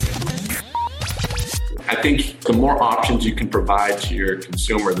I think the more options you can provide to your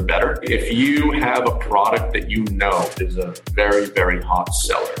consumer, the better. If you have a product that you know is a very, very hot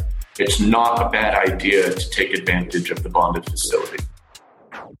seller, it's not a bad idea to take advantage of the bonded facility.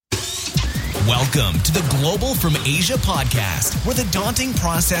 Welcome to the Global from Asia podcast, where the daunting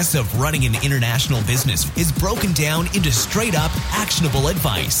process of running an international business is broken down into straight up actionable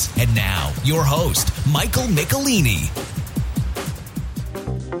advice. And now, your host, Michael Michelini.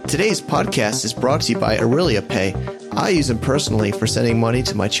 Today's podcast is brought to you by Aurelia Pay. I use them personally for sending money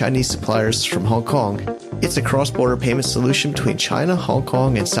to my Chinese suppliers from Hong Kong. It's a cross-border payment solution between China, Hong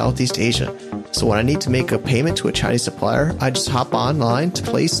Kong, and Southeast Asia. So when I need to make a payment to a Chinese supplier, I just hop online to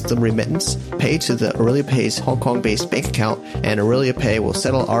place the remittance, pay to the Aurelia Pay's Hong Kong-based bank account, and Aurelia Pay will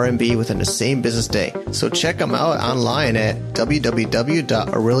settle RMB within the same business day. So check them out online at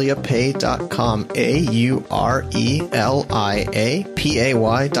www.aureliapay.com,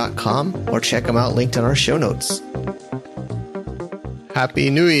 AURELIAPAY.com, or check them out linked in our show notes. Happy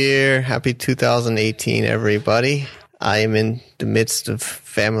New Year. Happy 2018, everybody. I am in the midst of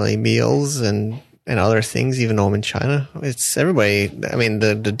family meals and other things, even though I'm in China. It's everybody. I mean,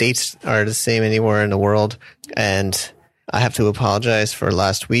 the dates are the same anywhere in the world. And I have to apologize for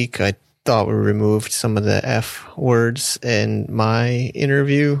last week. I thought we removed some of the F words in my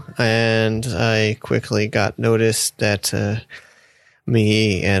interview. And I quickly got noticed that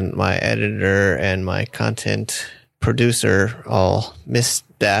me and my editor and my content producer all missed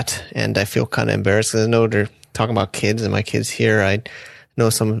that. And I feel kind of embarrassed because I know they're talking about kids and my kids here. I know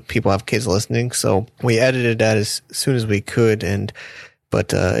some people have kids listening, so we edited that as soon as we could.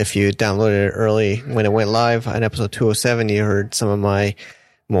 But if you downloaded it early when it went live on episode 207, you heard some of my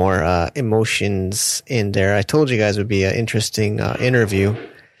more emotions in there. I told you guys it would be an interesting interview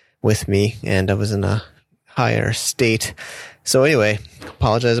with me, and I was in a higher state. So anyway,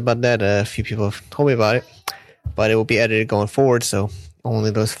 apologize about that. A few people have told me about it, but it will be edited going forward, so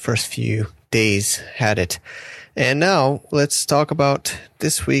only those first few days had it. And now let's talk about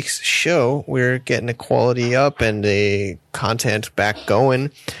this week's show. We're getting the quality up and the content back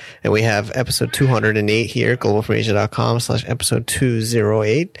going. And we have episode 208 here, globalfromasia.com/episode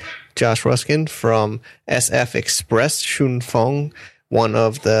 208. Josh Ruskin from SF Express, Shunfeng, one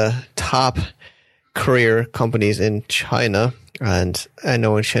of the top courier companies in China. And I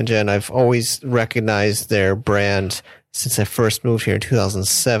know in Shenzhen, I've always recognized their brand since I first moved here in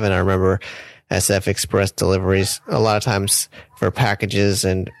 2007. I remember SF Express deliveries a lot of times for packages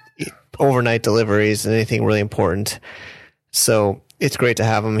and overnight deliveries and anything really important. So it's great to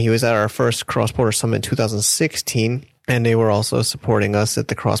have him. He was at our first Cross-Border Summit in 2016, and they were also supporting us at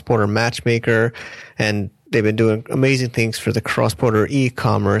the Cross-Border Matchmaker, and they've been doing amazing things for the cross-border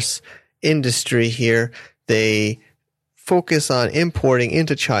e-commerce industry here. They focus on importing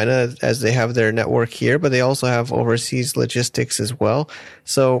into China as they have their network here, but they also have overseas logistics as well.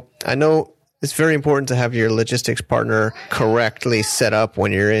 So I know it's very important to have your logistics partner correctly set up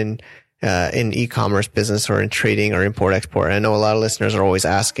when you're in e-commerce business or in trading or import-export. And I know a lot of listeners are always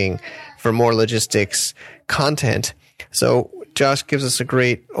asking for more logistics content. So Josh gives us a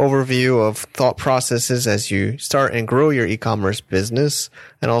great overview of thought processes as you start and grow your e-commerce business,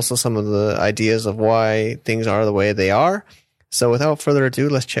 and also some of the ideas of why things are the way they are. So without further ado,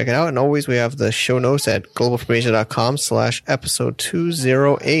 let's check it out. And always, we have the show notes at globalfromasia.com/episode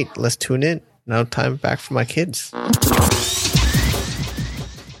 208. Let's tune in. Now time back for my kids.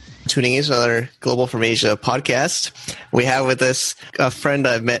 Tuning in to another Global from Asia podcast. We have with us a friend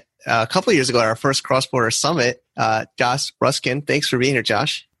I've met a couple of years ago at our first Cross-Border Summit, Josh Ruskin. Thanks for being here,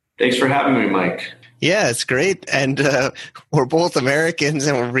 Josh. Thanks for having me, Mike. Yeah, it's great. And we're both Americans,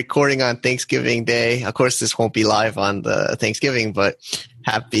 and we're recording on Thanksgiving Day. Of course, this won't be live on the Thanksgiving, but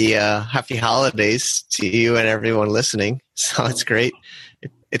happy holidays to you and everyone listening. So it's great.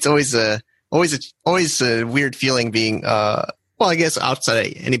 It's always a weird feeling being, well, I guess outside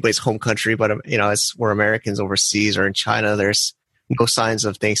of anybody's home country, but as we're Americans overseas or in China, there's no signs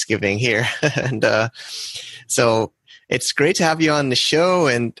of Thanksgiving here. And so it's great to have you on the show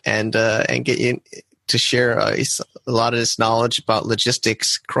and get you to share a lot of this knowledge about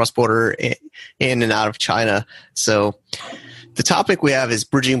logistics cross-border in and out of China. So the topic we have is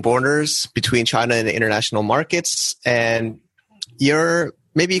bridging borders between China and the international markets. And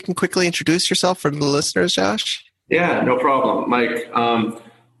maybe you can quickly introduce yourself for the listeners, Josh. Yeah, no problem, Mike.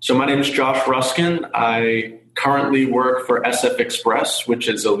 So my name is Josh Ruskin. I currently work for SF Express, which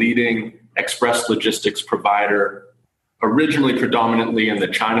is a leading express logistics provider, originally predominantly in the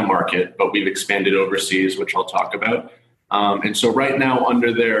China market, but we've expanded overseas, which I'll talk about. And so right now,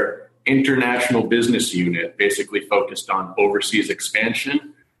 under their international business unit, basically focused on overseas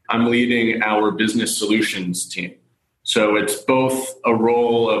expansion, I'm leading our business solutions team. So it's both a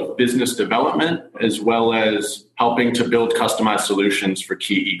role of business development as well as helping to build customized solutions for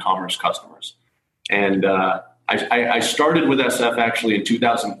key e-commerce customers. And I started with SF actually in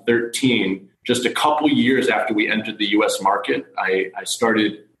 2013, just a couple years after we entered the US market. I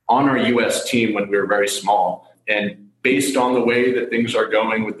started on our US team when we were very small. And based on the way that things are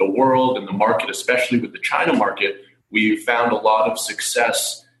going with the world and the market, especially with the China market, we found a lot of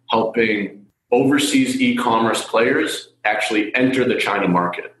success helping overseas e-commerce players actually enter the China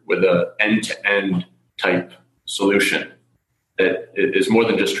market with an end-to-end type solution that is more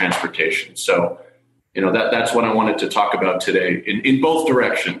than just transportation. So, that's what I wanted to talk about today in both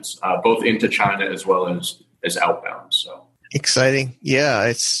directions, both into China as well as outbound. So exciting. Yeah,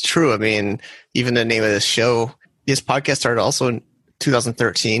 it's true. I mean, even the name of this podcast started also in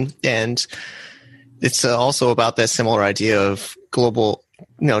 2013, and it's also about that similar idea of global,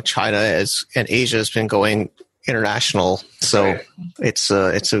 China and Asia has been going international. So right. It's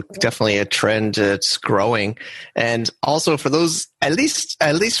definitely a trend that's growing. And also for those, at least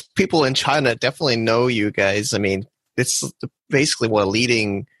people in China definitely know you guys. I mean, it's basically a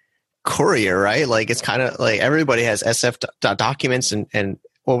leading courier, right? Like it's kind of like everybody has SF documents and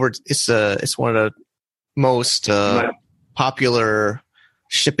it's one of the most popular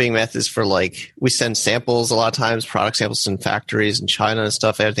shipping methods for, like, we send samples a lot of times, product samples in factories in China and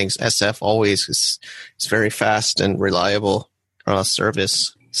stuff. Everything's SF always. It's very fast and reliable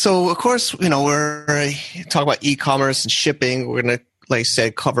service. So of course, we're talking about e-commerce and shipping. We're going to, like I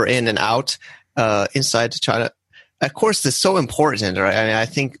said, cover in and out inside China. Of course, it's so important, right? I mean,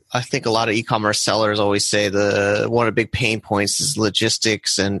 I think a lot of e-commerce sellers always say one of the big pain points is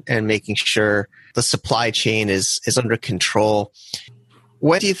logistics and making sure the supply chain is under control.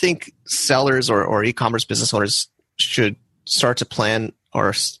 What do you think sellers or e-commerce business owners should start to plan,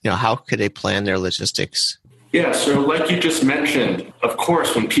 or how could they plan their logistics? Yeah, so like you just mentioned, of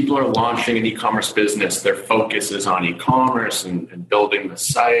course, when people are launching an e-commerce business, their focus is on e-commerce and building the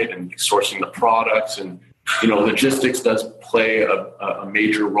site and sourcing the products. And, logistics does play a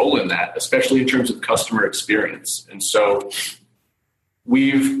major role in that, especially in terms of customer experience. And so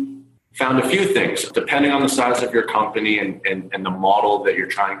we've found a few things, depending on the size of your company and the model that you're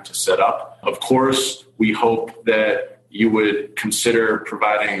trying to set up. Of course, we hope that you would consider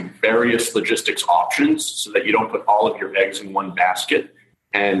providing various logistics options so that you don't put all of your eggs in one basket,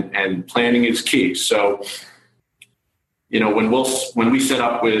 and planning is key. So, when we set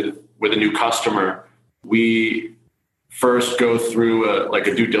up with a new customer, we first go through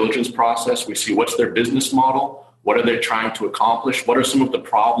a due diligence process. We see what's their business model. What are they trying to accomplish? What are some of the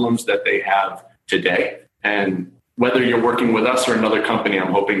problems that they have today? And whether you're working with us or another company,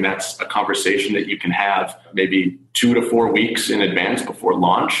 I'm hoping that's a conversation that you can have maybe 2 to 4 weeks in advance before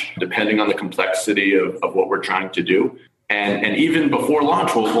launch, depending on the complexity of what we're trying to do. And even before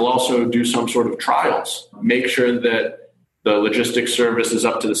launch, we'll also do some sort of trials, make sure that the logistics service is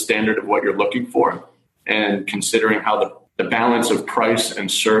up to the standard of what you're looking for, and considering how the balance of price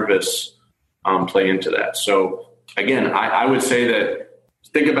and service play into that. So again, I would say that,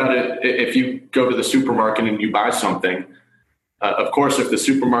 think about it, if you go to the supermarket and you buy something, of course, if the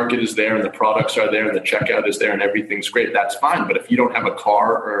supermarket is there and the products are there and the checkout is there and everything's great, that's fine. But if you don't have a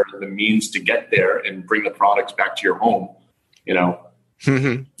car or the means to get there and bring the products back to your home, you don't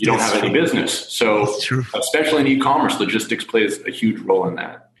have any business. So especially in e-commerce, logistics plays a huge role in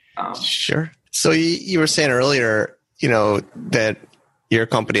that. Sure. So you were saying earlier, that your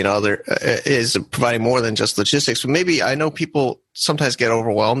company and other is providing more than just logistics. But maybe, I know people sometimes get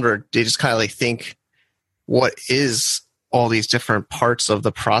overwhelmed, or they just kind of think, what is all these different parts of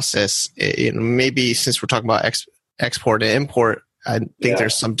the process? Maybe since we're talking about export and import, I think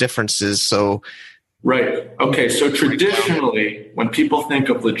there's some differences. So, right. Okay. So traditionally, when people think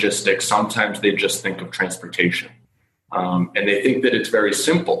of logistics, sometimes they just think of transportation. And they think that it's very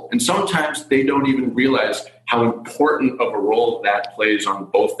simple. And sometimes they don't even realize how important of a role that plays on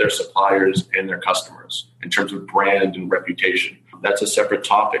both their suppliers and their customers in terms of brand and reputation. That's a separate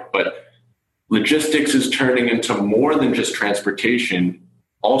topic. But logistics is turning into more than just transportation,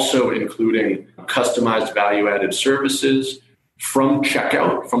 also including customized value-added services from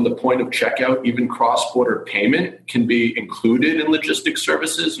checkout, from the point of checkout. Even cross-border payment can be included in logistics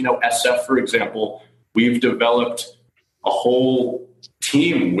services. SF, for example, we've developed a whole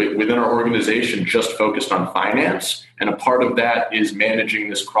team within our organization just focused on finance. And a part of that is managing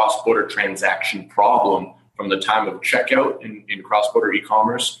this cross-border transaction problem from the time of checkout in cross-border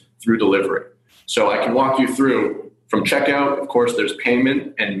e-commerce through delivery. So I can walk you through from checkout. Of course, there's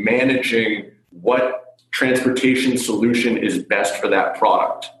payment and managing what transportation solution is best for that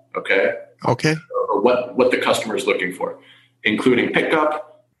product. Okay. Okay. Or what the customer is looking for, including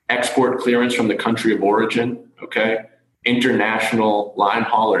pickup, export clearance from the country of origin. Okay. International line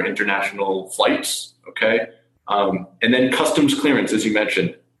haul or international flights. Okay. And then customs clearance, as you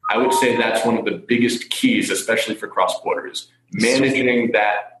mentioned. I would say that's one of the biggest keys, especially for cross-border, is managing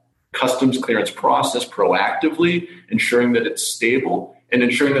that customs clearance process proactively, ensuring that it's stable, and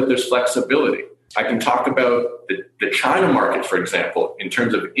ensuring that there's flexibility. I can talk about the China market, for example, in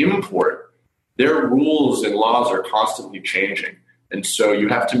terms of import. Their rules and laws are constantly changing. And so you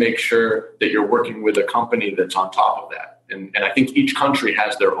have to make sure that you're working with a company that's on top of that. And I think each country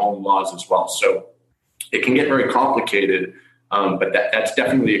has their own laws as well. So it can get very complicated, but that's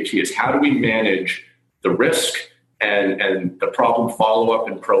definitely a key, is how do we manage the risk and the problem follow-up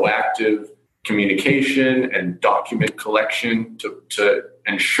and proactive communication and document collection to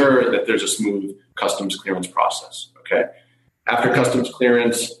ensure that there's a smooth customs clearance process. Okay. After customs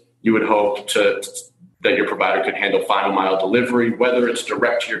clearance, you would hope that your provider could handle final mile delivery, whether it's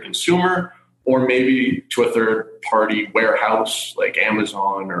direct to your consumer or maybe to a third-party warehouse like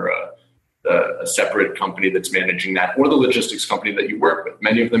Amazon or a separate company that's managing that, or the logistics company that you work with.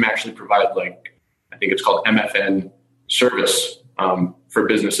 Many of them actually provide, I think it's called MFN service for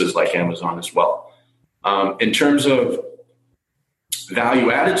businesses like Amazon as well. In terms of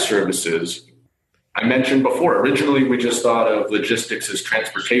value-added services, I mentioned before, originally we just thought of logistics as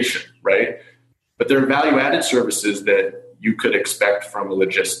transportation, right? But there are value-added services that you could expect from a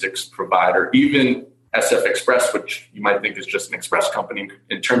logistics provider, even SF Express, which you might think is just an express company,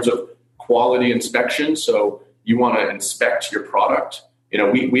 in terms of quality inspection. So you want to inspect your product.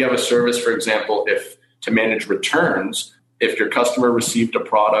 We have a service, for example, to manage returns. If your customer received a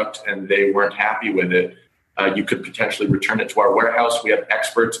product and they weren't happy with it, you could potentially return it to our warehouse. We have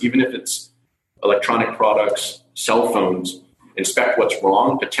experts, even if it's electronic products, cell phones, inspect what's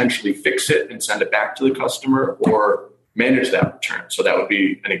wrong, potentially fix it and send it back to the customer, or manage that return. So that would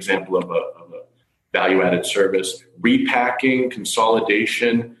be an example of a value-added service. Repacking,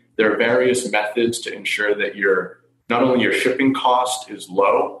 consolidation. There are various methods to ensure that not only your shipping cost is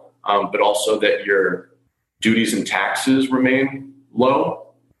low, but also that your duties and taxes remain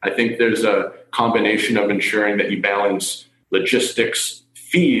low. I think there's a combination of ensuring that you balance logistics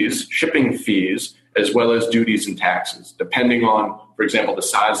fees, shipping fees, as well as duties and taxes, depending on, for example, the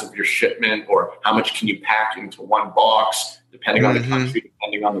size of your shipment or how much can you pack into one box, depending on the country,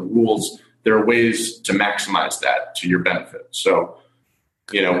 depending on the rules. There are ways to maximize that to your benefit. So,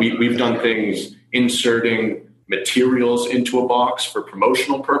 we've done things inserting materials into a box for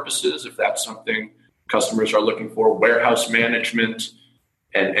promotional purposes, if that's something customers are looking for, warehouse management,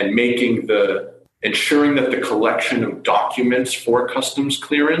 and ensuring that the collection of documents for customs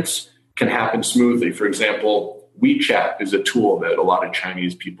clearance can happen smoothly. For example, WeChat is a tool that a lot of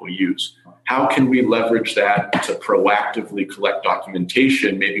Chinese people use. How can we leverage that to proactively collect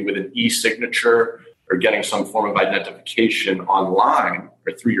documentation, maybe with an e-signature or getting some form of identification online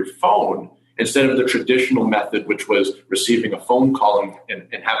or through your phone, instead of the traditional method, which was receiving a phone call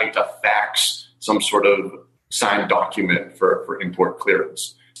and having to fax some sort of signed document for import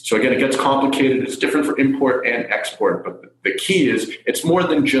clearance. So again, it gets complicated. It's different for import and export, but the key is it's more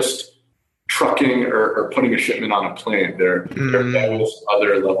than just trucking or putting a shipment on a plane. There are various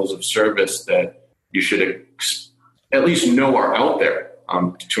other levels of service that you should at least know are out there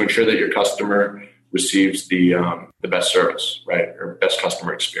to ensure that your customer receives the best service, right, or best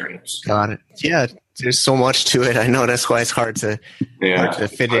customer experience. Got it. Yeah, there's so much to it. I know that's why it's hard to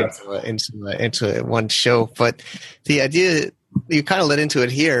fit into one show. But the idea, you kind of led into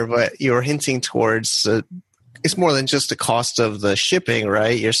it here, but you were hinting towards it's more than just the cost of the shipping,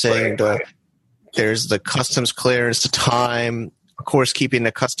 right? You're saying there's the customs clearance, the time, of course, keeping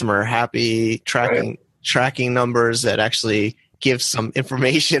the customer happy, tracking numbers that actually give some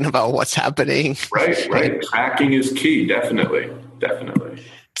information about what's happening. Right. Tracking is key, definitely.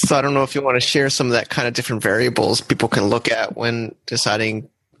 So I don't know if you want to share some of that kind of different variables people can look at when deciding,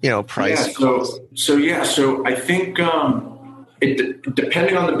 price. So I think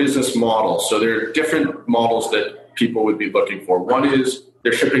depending on the business model. So there are different models that people would be looking for. One is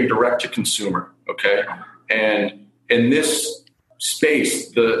they're shipping direct to consumer. Okay. And in this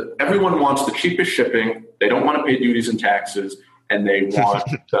space, everyone wants the cheapest shipping. They don't want to pay duties and taxes, and they want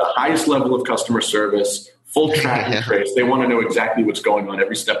the highest level of customer service, full track and trace. They want to know exactly what's going on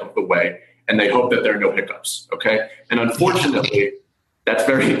every step of the way, and they hope that there are no hiccups. Okay. And unfortunately, that's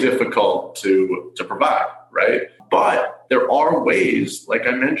very difficult to provide, right? But there are ways, like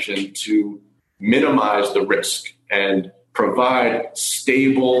I mentioned, to minimize the risk and provide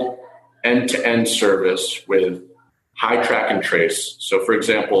stable end-to-end service with high track and trace. So for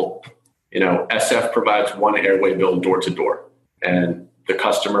example, SF provides one airway bill door to door, and the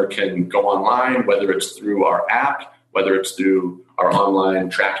customer can go online, whether it's through our app, whether it's through our online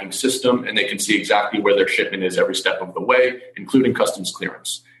tracking system, and they can see exactly where their shipment is every step of the way, including customs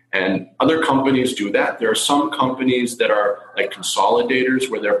clearance. And other companies do that. There are some companies that are like consolidators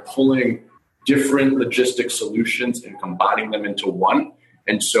where they're pulling different logistics solutions and combining them into one.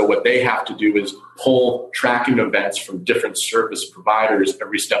 And so what they have to do is pull tracking events from different service providers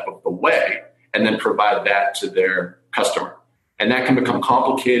every step of the way and then provide that to their customer. And that can become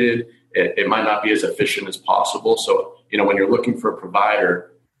complicated. It might not be as efficient as possible. So, when you're looking for a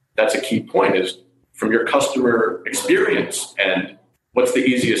provider, that's a key point is from your customer experience and what's the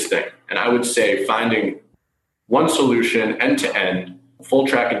easiest thing? And I would say finding one solution end to end, full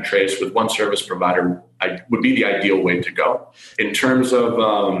track and trace with one service provider would be the ideal way to go. In terms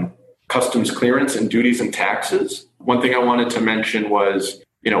of customs clearance and duties and taxes, one thing I wanted to mention was,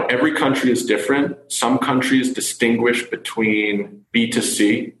 every country is different. Some countries distinguish between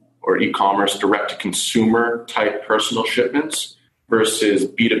B2C or e-commerce, direct-to-consumer type personal shipments versus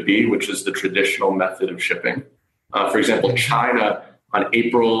B2B, which is the traditional method of shipping. For example, China, on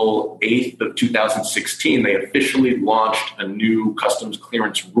April 8th of 2016, they officially launched a new customs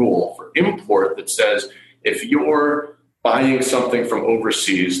clearance rule for import that says if you're buying something from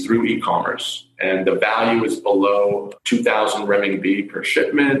overseas through e-commerce and the value is below 2,000 renminbi per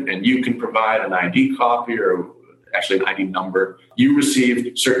shipment and you can provide an ID copy or actually an ID number, you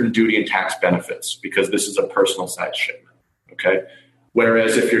receive certain duty and tax benefits because this is a personal size shipment, okay?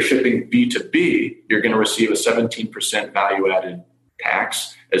 Whereas if you're shipping B2B, you're going to receive a 17% value-added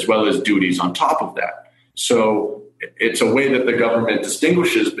tax as well as duties on top of that. So it's a way that the government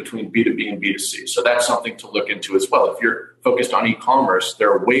distinguishes between B2B and B2C. So that's something to look into as well. If you're focused on e-commerce,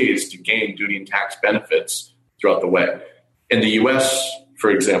 there are ways to gain duty and tax benefits throughout the way. In the US,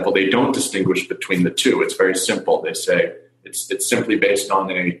 for example, they don't distinguish between the two. It's very simple. They say it's simply based on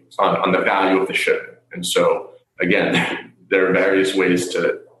the value of the shipment. And so again, there are various ways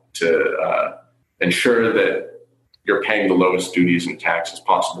to ensure that you're paying the lowest duties and taxes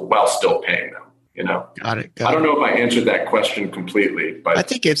possible while still paying them. Got it. I don't know if I answered that question completely, but I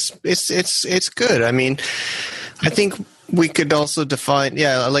think it's good. I mean, I think we could also define.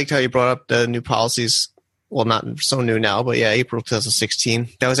 Yeah, I liked how you brought up the new policies. Well, not so new now, but yeah, April 2016.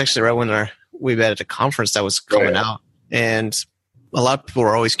 That was actually right when we met at a conference that was coming out, and a lot of people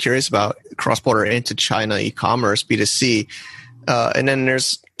were always curious about cross-border into China e-commerce B2C. And then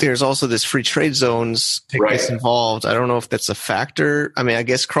there's also this free trade zones that gets involved. I don't know if that's a factor. I mean, I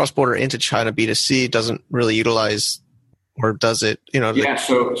guess cross-border into China B2C doesn't really utilize, or does it?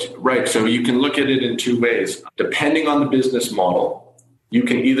 So you can look at it in two ways. Depending on the business model, you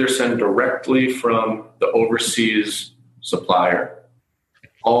can either send directly from the overseas supplier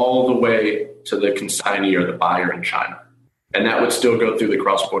all the way to the consignee or the buyer in China. And that would still go through the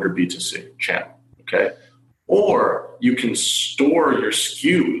cross-border B2C channel, okay? Or you can store your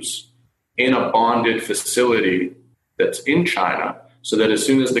SKUs in a bonded facility that's in China so that as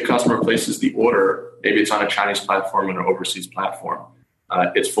soon as the customer places the order, maybe it's on a Chinese platform or an overseas platform,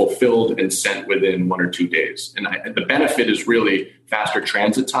 it's fulfilled and sent within 1 or 2 days. And the benefit is really faster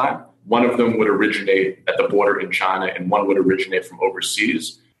transit time. One of them would originate at the border in China and one would originate from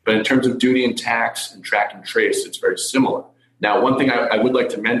overseas. But in terms of duty and tax and track and trace, it's very similar. Now, one thing I would like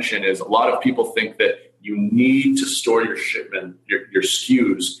to mention is a lot of people think that you need to store your shipment, your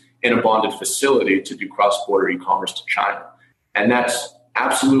SKUs in a bonded facility to do cross-border e-commerce to China. And that's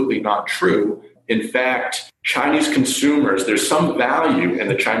absolutely not true. In fact, Chinese consumers, there's some value in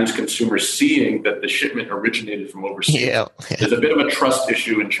the Chinese consumers seeing that the shipment originated from overseas. Yeah. There's a bit of a trust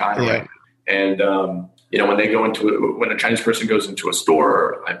issue in China right now. And, when a Chinese person goes into a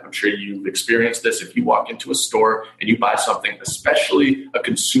store, I'm sure you've experienced this. If you walk into a store and you buy something, especially a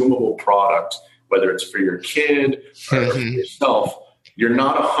consumable product, whether it's for your kid or for yourself, you're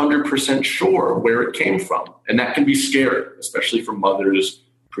not 100% sure where it came from. And that can be scary, especially for mothers,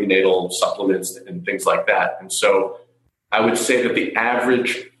 prenatal supplements and things like that. And so I would say that the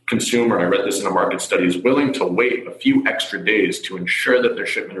average consumer, I read this in a market study, is willing to wait a few extra days to ensure that their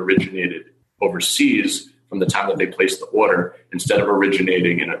shipment originated overseas from the time that they placed the order instead of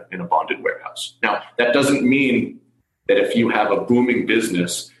originating in a bonded warehouse. Now, that doesn't mean that if you have a booming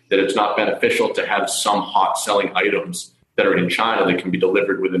business that it's not beneficial to have some hot selling items that are in China that can be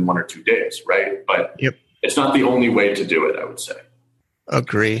delivered within 1 or 2 days, right? But It's not the only way to do it, I would say.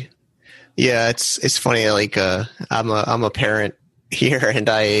 Agree. Yeah, it's funny. Like I'm a parent here, and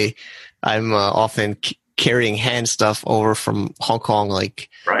I'm often carrying hand stuff over from Hong Kong, like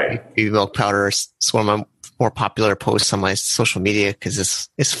baby milk powder. It's one more popular posts on my social media because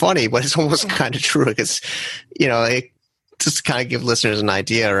it's funny, but it's almost kind of true because, it just to kind of give listeners an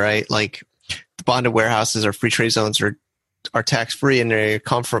idea, right? Like the bonded warehouses or free trade zones are tax free and they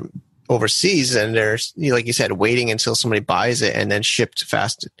come from overseas and they're, like you said, waiting until somebody buys it and then shipped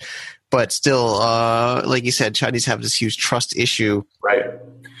fast. But still, like you said, Chinese have this huge trust issue. Right.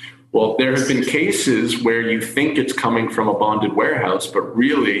 Well, there have been cases where you think it's coming from a bonded warehouse, but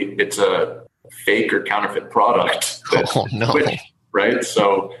really it's a fake or counterfeit product. Oh, no. Switched, right?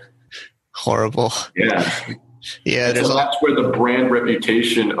 So horrible. Yeah. Yeah. So that's where the brand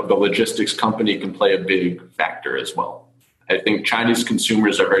reputation of the logistics company can play a big factor as well. I think Chinese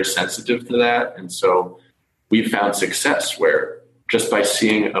consumers are very sensitive to that. And so we've found success where just by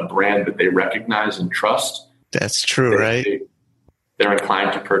seeing a brand that they recognize and trust. That's true, right? They're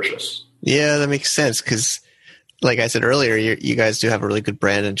inclined to purchase. Yeah, that makes sense because, like I said earlier, you guys do have a really good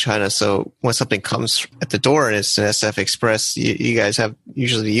brand in China. So when something comes at the door and it's an SF Express, you guys have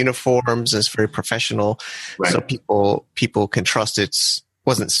usually the uniforms and it's very professional. Right. So people can trust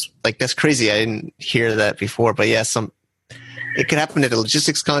wasn't like, that's crazy. I didn't hear that before, but yeah, it could happen at a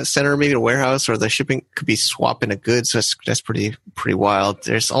logistics center, maybe a warehouse, or the shipping could be swapping a goods. So that's pretty wild.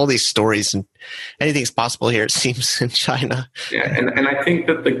 There's all these stories, and anything's possible here, it seems, in China. Yeah, and I think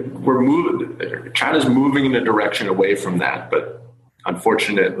that China's moving in a direction away from that, but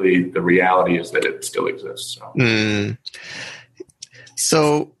unfortunately, the reality is that it still exists.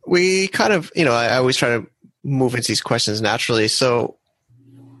 So we kind of, I always try to move into these questions naturally. So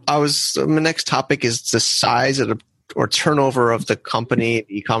my next topic is the size of or turnover of the company,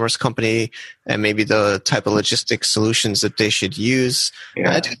 the e-commerce company, and maybe the type of logistics solutions that they should use.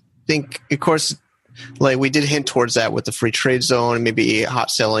 Yeah. I do think, of course, like we did hint towards that with the free trade zone, maybe hot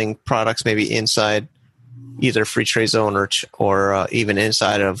selling products, maybe inside either free trade zone or even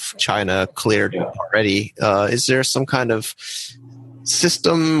inside of China cleared already. Is there some kind of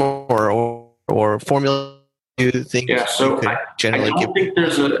system or formula? You think? Yeah, so I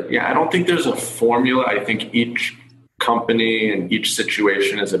don't think there's a formula. I think each company and each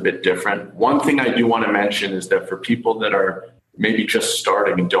situation is a bit different. One thing I do want to mention is that for people that are maybe just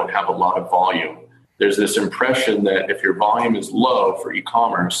starting and don't have a lot of volume, there's this impression that if your volume is low for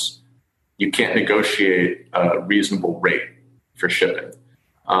e-commerce, you can't negotiate a reasonable rate for shipping.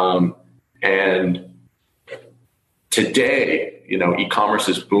 And today, e-commerce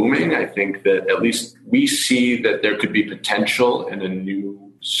is booming. I think that at least we see that there could be potential in a new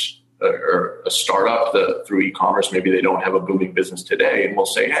or a startup through e-commerce. Maybe they don't have a booming business today, and we'll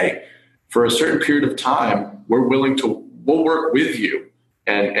say, hey, for a certain period of time, we'll work with you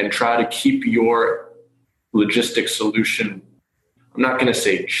and try to keep your logistics solution, I'm not going to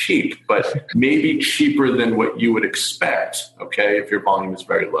say cheap, but maybe cheaper than what you would expect, okay, if your volume is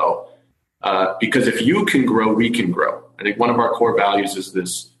very low. Because if you can grow, we can grow. I think one of our core values is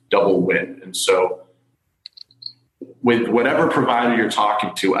this double win. And so with whatever provider you're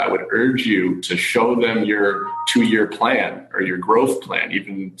talking to, I would urge you to show them your 2-year plan or your growth plan,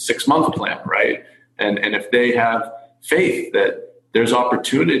 even 6-month plan, right? And if they have faith that there's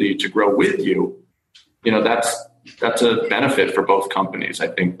opportunity to grow with you, that's a benefit for both companies. I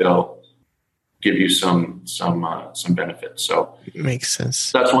think they'll give you some benefits. So it makes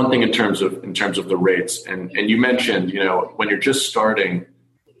sense. That's one thing in terms of the rates. And you mentioned, when you're just starting,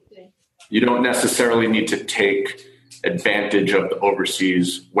 you don't necessarily need to take advantage of the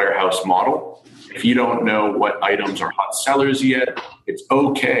overseas warehouse model. If you don't know what items are hot sellers yet, it's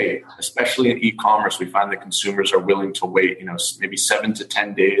okay. Especially in e-commerce, we find that consumers are willing to wait, maybe 7 to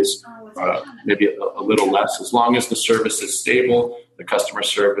 10 days, maybe a little less, as long as the service is stable, the customer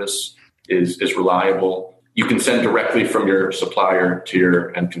service is reliable. You can send directly from your supplier to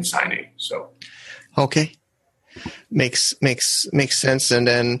your end consignee. So, okay, makes sense. And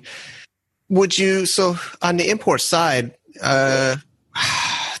then, so on the import side, then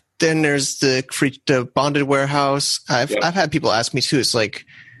there's the bonded warehouse. I've had people ask me too. It's like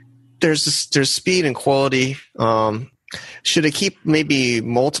there's speed and quality. Should I keep maybe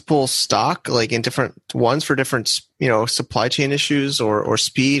multiple stock, like in different ones for different, supply chain issues or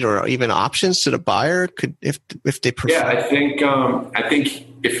speed or even options to the buyer? If they prefer? Yeah, I think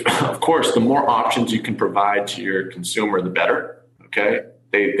if, of course, the more options you can provide to your consumer, the better. Okay.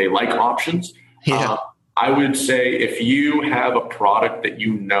 They like options. Yeah. I would say if you have a product that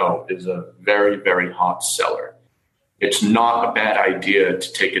is a very, very hot seller, it's not a bad idea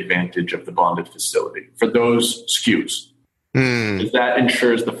to take advantage of the bonded facility for those SKUs. Because that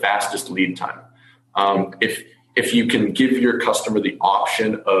ensures the fastest lead time. If you can give your customer the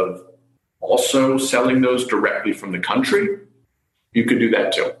option of also selling those directly from the country, you could do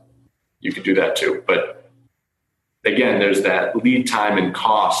that too. But again, there's that lead time and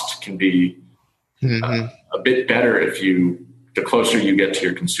cost can be a bit better the closer you get to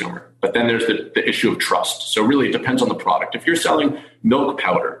your consumer. But then there's the issue of trust. So really it depends on the product. If you're selling milk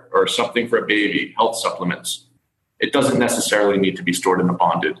powder or something for a baby, health supplements, it doesn't necessarily need to be stored in a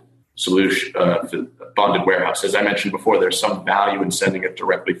bonded solution, bonded warehouse. As I mentioned before, there's some value in sending it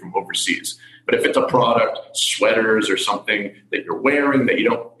directly from overseas. But if it's a product, sweaters or something that you're wearing that you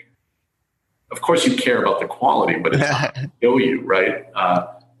don't, of course you care about the quality, but it's not going to kill you, right?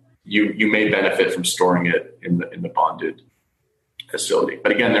 You may benefit from storing it in the bonded facility.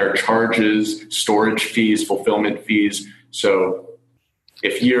 But again, there are charges, storage fees, fulfillment fees. So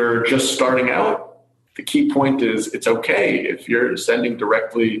if you're just starting out, the key point is it's okay if you're sending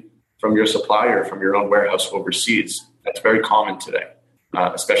directly from your supplier, from your own warehouse overseas. That's very common today,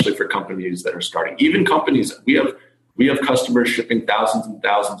 especially for companies that are starting. Even companies, we have customers shipping thousands and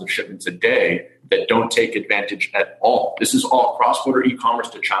thousands of shipments a day that don't take advantage at all. This is all cross-border e-commerce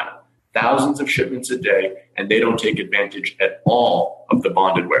to China. Thousands of shipments a day, and they don't take advantage at all of the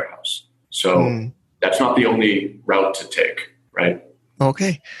bonded warehouse. So that's not the only route to take, right?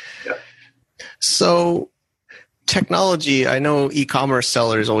 Okay. Yeah. So technology, I know e-commerce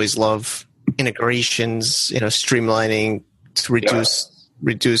sellers always love integrations, streamlining to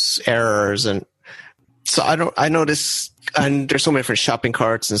reduce errors. And so I notice, and there's so many different shopping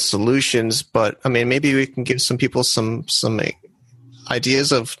carts and solutions, but I mean, maybe we can give some people some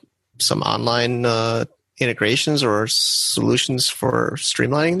ideas of some online integrations or solutions for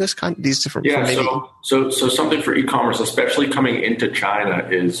streamlining these different. So something for e-commerce, especially coming into China,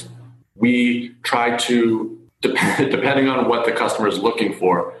 is we try to, depending on what the customer is looking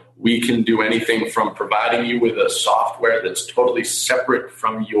for, we can do anything from providing you with a software that's totally separate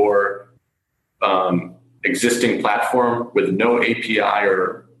from your existing platform with no API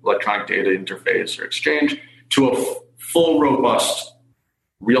or electronic data interface or exchange to a full, robust,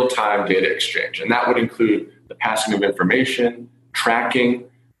 real-time data exchange. And that would include the passing of information, tracking,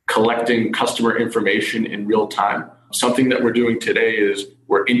 collecting customer information in real time. Something that we're doing today is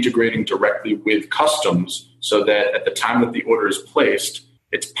we're integrating directly with customs so that at the time that the order is placed,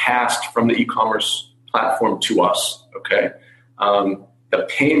 it's passed from the e-commerce platform to us, okay? The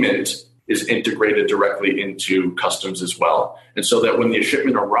payment is integrated directly into customs as well. And so that when the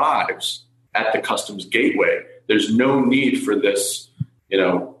shipment arrives at the customs gateway, there's no need for this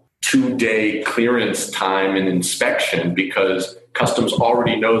 2-day clearance time and inspection because customs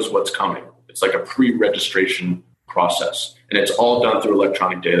already knows what's coming. It's like a pre-registration process, and it's all done through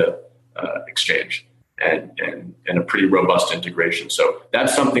electronic data exchange and a pretty robust integration. So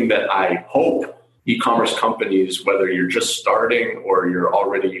that's something that I hope e-commerce companies, whether you're just starting or you're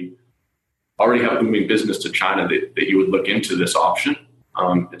already have booming business to China, that you would look into this option.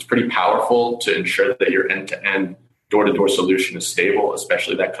 It's pretty powerful to ensure that your end-to-end door-to-door solution is stable,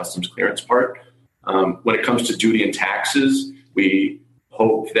 especially that customs clearance part. When it comes to duty and taxes, we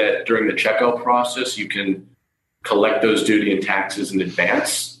hope that during the checkout process, you can collect those duty and taxes in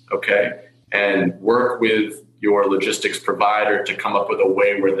advance, okay, and work with your logistics provider to come up with a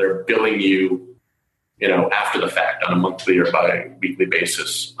way where they're billing you, after the fact on a monthly or bi-weekly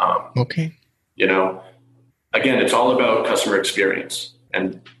basis. Okay. Again, it's all about customer experience.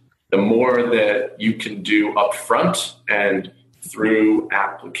 And the more that you can do upfront and through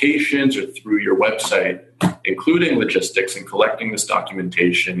applications or through your website, including logistics and collecting this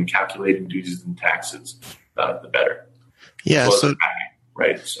documentation and calculating duties and taxes, the better. Yeah. So,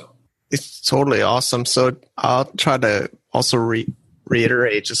 right. So it's totally awesome. So I'll try to also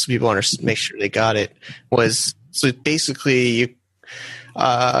reiterate, just so people make sure they got it. So basically,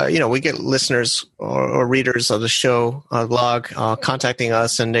 we get listeners or readers of the show blog contacting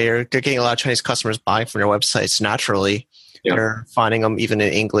us, and they're getting a lot of Chinese customers buying from their websites naturally. Yep. They're finding them even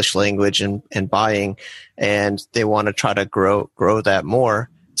in English language and buying, and they want to try to grow that more.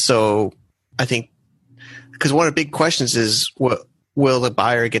 So I think, because one of the big questions is, will the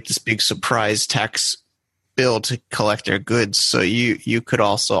buyer get this big surprise tax bill to collect their goods? So you could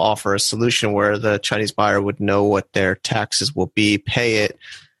also offer a solution where the Chinese buyer would know what their taxes will be, pay it,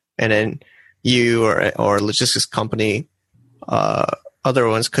 and then you or a logistics company, other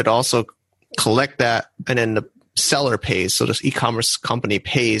ones could also collect that, and then the seller pays. So this e-commerce company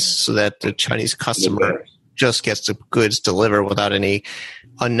pays so that the Chinese customer just gets the goods delivered without any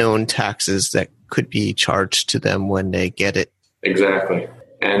unknown taxes that could be charged to them when they get it. Exactly.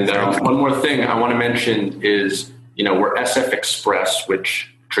 And one more thing I want to mention is, we're SF Express,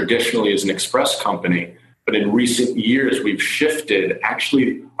 which traditionally is an express company, but in recent years we've shifted.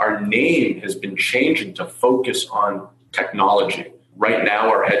 Actually, our name has been changing to focus on technology. Right now,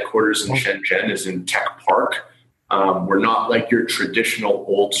 our headquarters in Shenzhen is in Tech Park. We're not like your traditional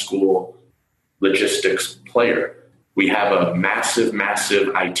old school logistics player. We have a massive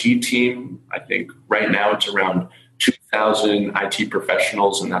IT team. I think right now it's around 2,000 IT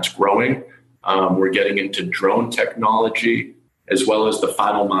professionals, and that's growing. We're getting into drone technology as well as the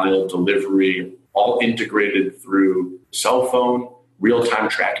final mile delivery, all integrated through cell phone, real-time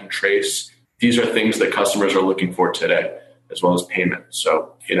track and trace. These are things that customers are looking for today, as well as payment.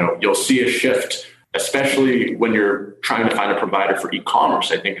 So, you'll see a shift, especially when you're trying to find a provider for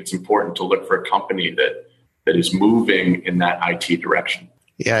e-commerce. I think it's important to look for a company that is moving in that IT direction.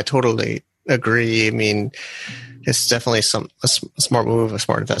 Yeah, I totally agree. I mean, it's definitely a smart move, a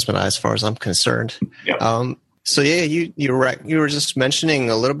smart investment as far as I'm concerned. Yep. So yeah, you were just mentioning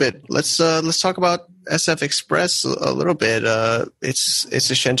a little bit. Let's talk about SF Express a little bit. It's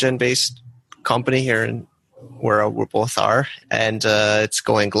a Shenzhen-based company here in where we both are, and it's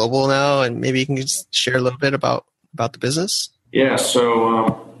going global now. And maybe you can just share a little bit about the business. Yeah,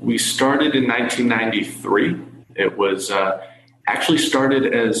 so we started in 1993. It was actually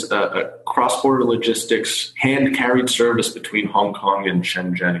started as a cross-border logistics hand-carried service between Hong Kong and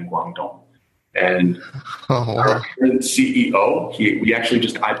Shenzhen and Guangdong. And our current CEO, we actually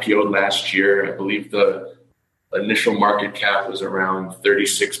just IPO'd last year. I believe the initial market cap was around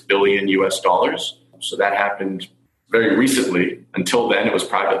 $36 billion US. So that happened very recently. Until then, it was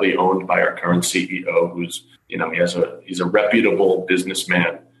privately owned by our current CEO, who's he's a reputable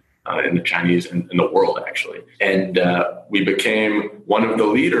businessman in the Chinese and in the world, actually. And we became one of the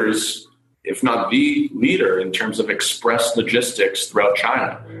leaders, if not the leader, in terms of express logistics throughout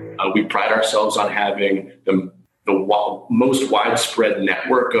China. We pride ourselves on having the most widespread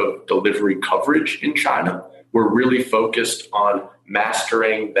network of delivery coverage in China. We're really focused on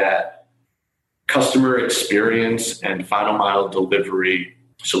mastering that customer experience and final mile delivery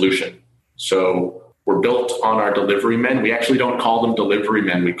solution. So we're built on our delivery men. We actually don't call them delivery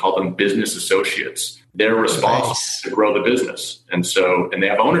men. We call them business associates. They're responsible to grow the business. And they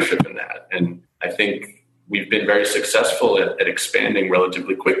have ownership in that. And I think we've been very successful at expanding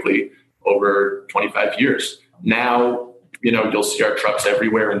relatively quickly over 25 years. Now, you'll see our trucks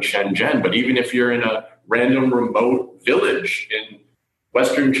everywhere in Shenzhen, but even if you're in a random remote village in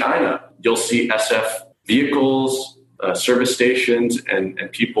Western China, you'll see SF vehicles, service stations, and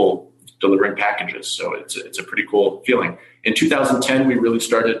people delivering packages. So it's a pretty cool feeling. In 2010, we really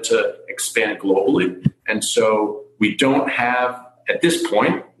started to expand globally. And so at this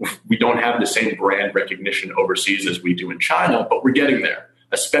point, we don't have the same brand recognition overseas as we do in China, but we're getting there,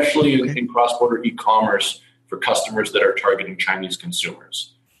 especially in cross-border e-commerce for customers that are targeting Chinese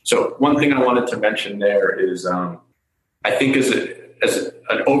consumers. So one thing I wanted to mention there is I think as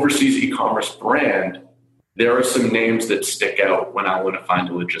an overseas e-commerce brand, there are some names that stick out when I want to find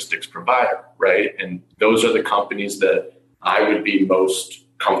a logistics provider, right? And those are the companies that I would be most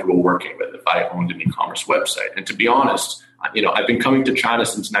comfortable working with if I owned an e-commerce website. And to be honest, I've been coming to China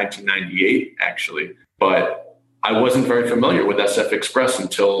since 1998, actually, but I wasn't very familiar with SF Express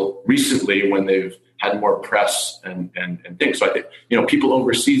until recently when they've had more press and things. So I think, people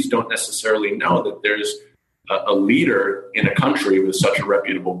overseas don't necessarily know that there's a leader in a country with such a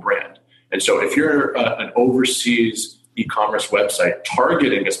reputable brand. And so if you're an overseas e-commerce website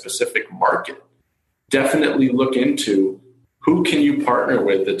targeting a specific market, definitely look into who can you partner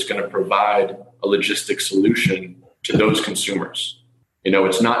with that's going to provide a logistics solution to those consumers.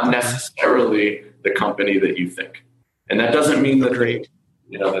 It's not necessarily the company that you think. And that doesn't mean that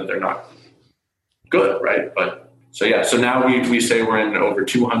that they're not good, right? But so now we say we're in over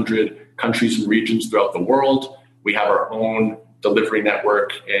 200 countries and regions throughout the world. We have our own delivery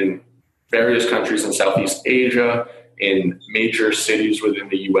network in various countries in Southeast Asia, in major cities within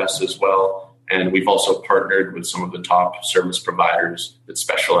the US as well. And we've also partnered with some of the top service providers that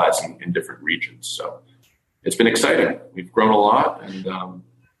specialize in different regions. So it's been exciting. We've grown a lot. And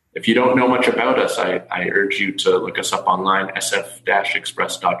if you don't know much about us, I urge you to look us up online,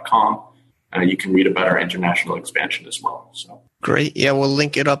 sf-express.com. You can read about our international expansion as well. So great. Yeah, we'll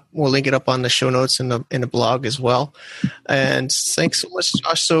link it up. We'll link it up on the show notes in the blog as well. And thanks so much,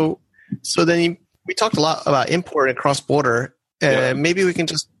 Josh. So then we talked a lot about import and cross-border. Maybe we can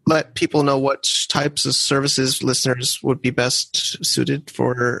just let people know what types of services listeners would be best suited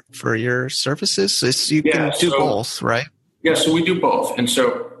for your services. You can do both, right? Yeah, so we do both. And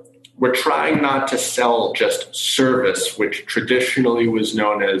so we're trying not to sell just service, which traditionally was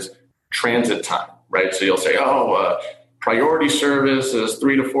known as transit time, right? So you'll say, priority service is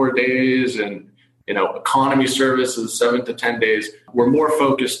 3 to 4 days, and economy service is 7 to 10 days. We're more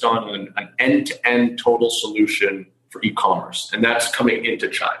focused on an end-to-end total solution for e-commerce, and that's coming into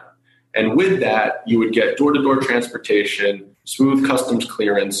China. And with that, you would get door-to-door transportation, smooth customs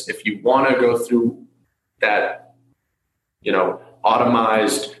clearance. If you want to go through that,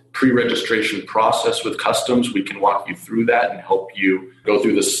 automized pre-registration process with customs, we can walk you through that and help you go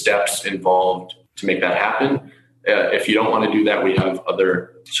through the steps involved to make that happen. If you don't want to do that, we have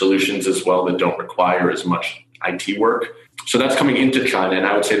other solutions as well that don't require as much IT work. So that's coming into China, and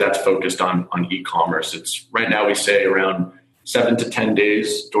I would say that's focused on e-commerce. It's right now we say around 7 to 10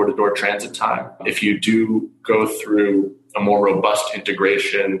 days door-to-door transit time. If you do go through a more robust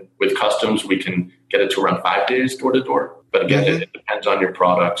integration with customs, we can get it to around 5 days door-to-door. But again, it depends on your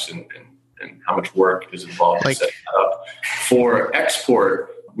products and how much work is involved in setting that up. For export,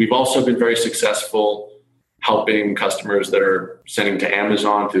 we've also been very successful helping customers that are sending to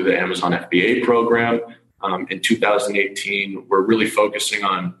Amazon through the Amazon FBA program. In 2018, we're really focusing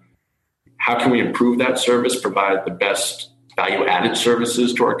on how can we improve that service, provide the best value-added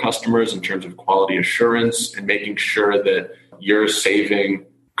services to our customers in terms of quality assurance and making sure that you're saving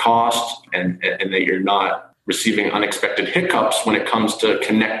costs and that you're not receiving unexpected hiccups when it comes to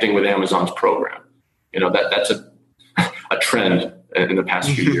connecting with Amazon's program. That's a trend in the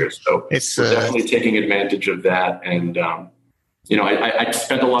past few years. So we're definitely taking advantage of that. And, I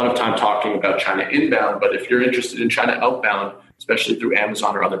spent a lot of time talking about China inbound, but if you're interested in China outbound, especially through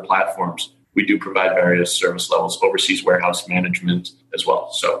Amazon or other platforms, we do provide various service levels, overseas warehouse management as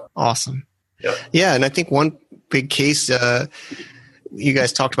well. So awesome. Yeah. Yeah. And I think one big case, you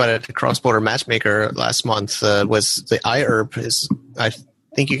guys talked about it at the Cross-Border Matchmaker last month, was the iHerb. I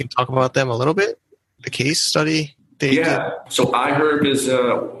think you can talk about them a little bit, the case study. So iHerb is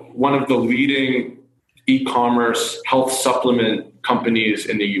one of the leading e-commerce health supplement companies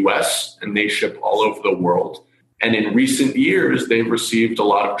in the US, and they ship all over the world. And in recent years, they've received a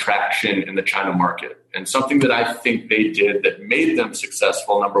lot of traction in the China market. And something that I think they did that made them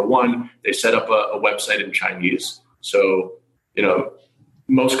successful, number one, they set up a website in Chinese. So,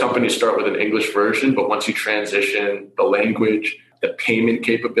 most companies start with an English version, but once you transition the language, the payment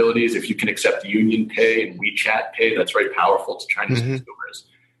capabilities, if you can accept Union Pay and WeChat Pay, that's very powerful to Chinese consumers.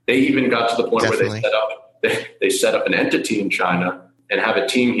 They even got to the point where they set up an entity in China and have a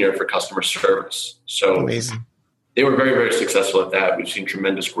team here for customer service. So amazing. They were very, very successful at that. We've seen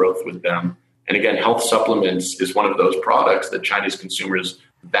tremendous growth with them. And again, health supplements is one of those products that Chinese consumers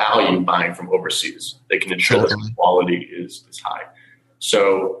value buying from overseas. They can ensure that the quality is high.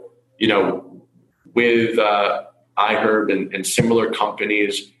 So, with iHerb and similar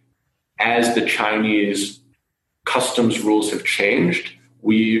companies, as the Chinese customs rules have changed,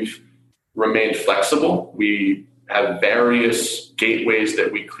 we've remained flexible. We have various gateways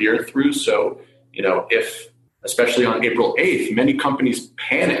that we clear through. So, especially on April 8th, many companies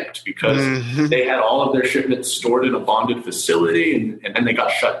panicked because they had all of their shipments stored in a bonded facility and then they got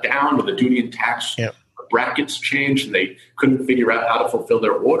shut down with the duty and tax brackets changed and they couldn't figure out how to fulfill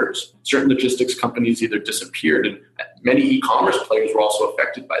their orders. Certain logistics companies either disappeared and many e-commerce players were also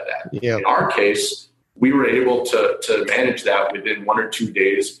affected by that. In our case, we were able to manage that within 1 or 2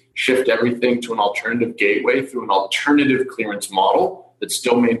 days, shift everything to an alternative gateway through an alternative clearance model that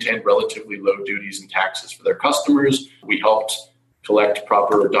still maintained relatively low duties and taxes for their customers. We helped collect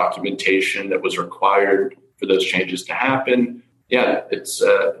proper documentation that was required for those changes to happen. Yeah, it's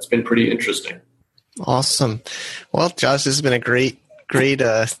been pretty interesting. Awesome. Well, Josh, this has been a great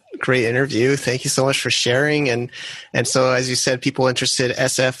interview. Thank you so much for sharing. And so, as you said, people interested,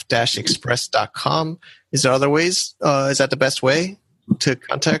 sf-express.com. Is there other ways? Is that the best way to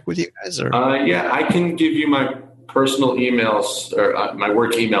contact with you guys? Or? I can give you my personal emails or my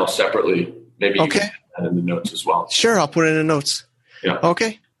work email separately. Maybe you can add that in the notes as well. Sure, I'll put it in the notes. Yeah.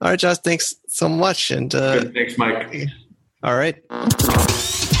 Okay. All right, Josh. Thanks so much. And good. Thanks, Mike. All right.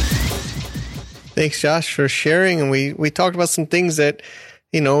 Thanks, Josh, for sharing. And we talked about some things that,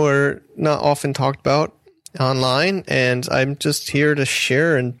 are not often talked about online. And I'm just here to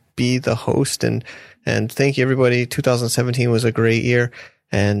share and be the host. And thank you, everybody. 2017 was a great year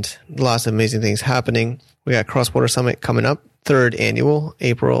and lots of amazing things happening. We got Cross-Border Summit coming up, 3rd annual,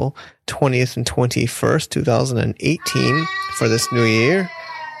 April 20th and 21st, 2018 for this new year.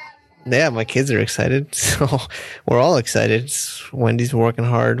 Yeah, my kids are excited. So we're all excited. Wendy's working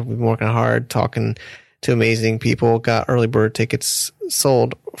hard. We've been working hard, talking to amazing people. Got early bird tickets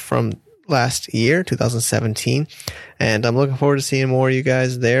sold from last year, 2017. And I'm looking forward to seeing more of you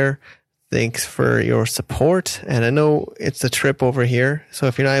guys there. Thanks for your support. And I know it's a trip over here. So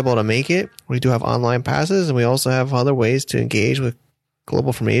if you're not able to make it, we do have online passes and we also have other ways to engage with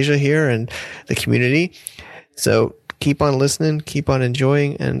Global from Asia here and the community. So keep on listening, keep on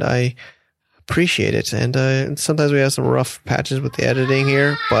enjoying, and I appreciate it. And sometimes we have some rough patches with the editing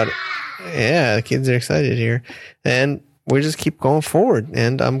here, but Yeah, the kids are excited here. And we just keep going forward.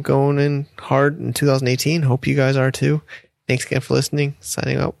 And I'm going in hard in 2018. Hope you guys are too. Thanks again for listening.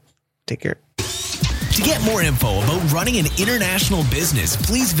 Signing out. Take care. To get more info about running an international business,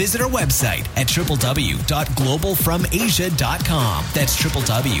 please visit our website at www.globalfromasia.com. That's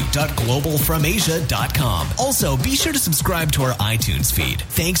www.globalfromasia.com. Also, be sure to subscribe to our iTunes feed.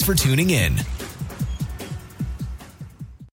 Thanks for tuning in.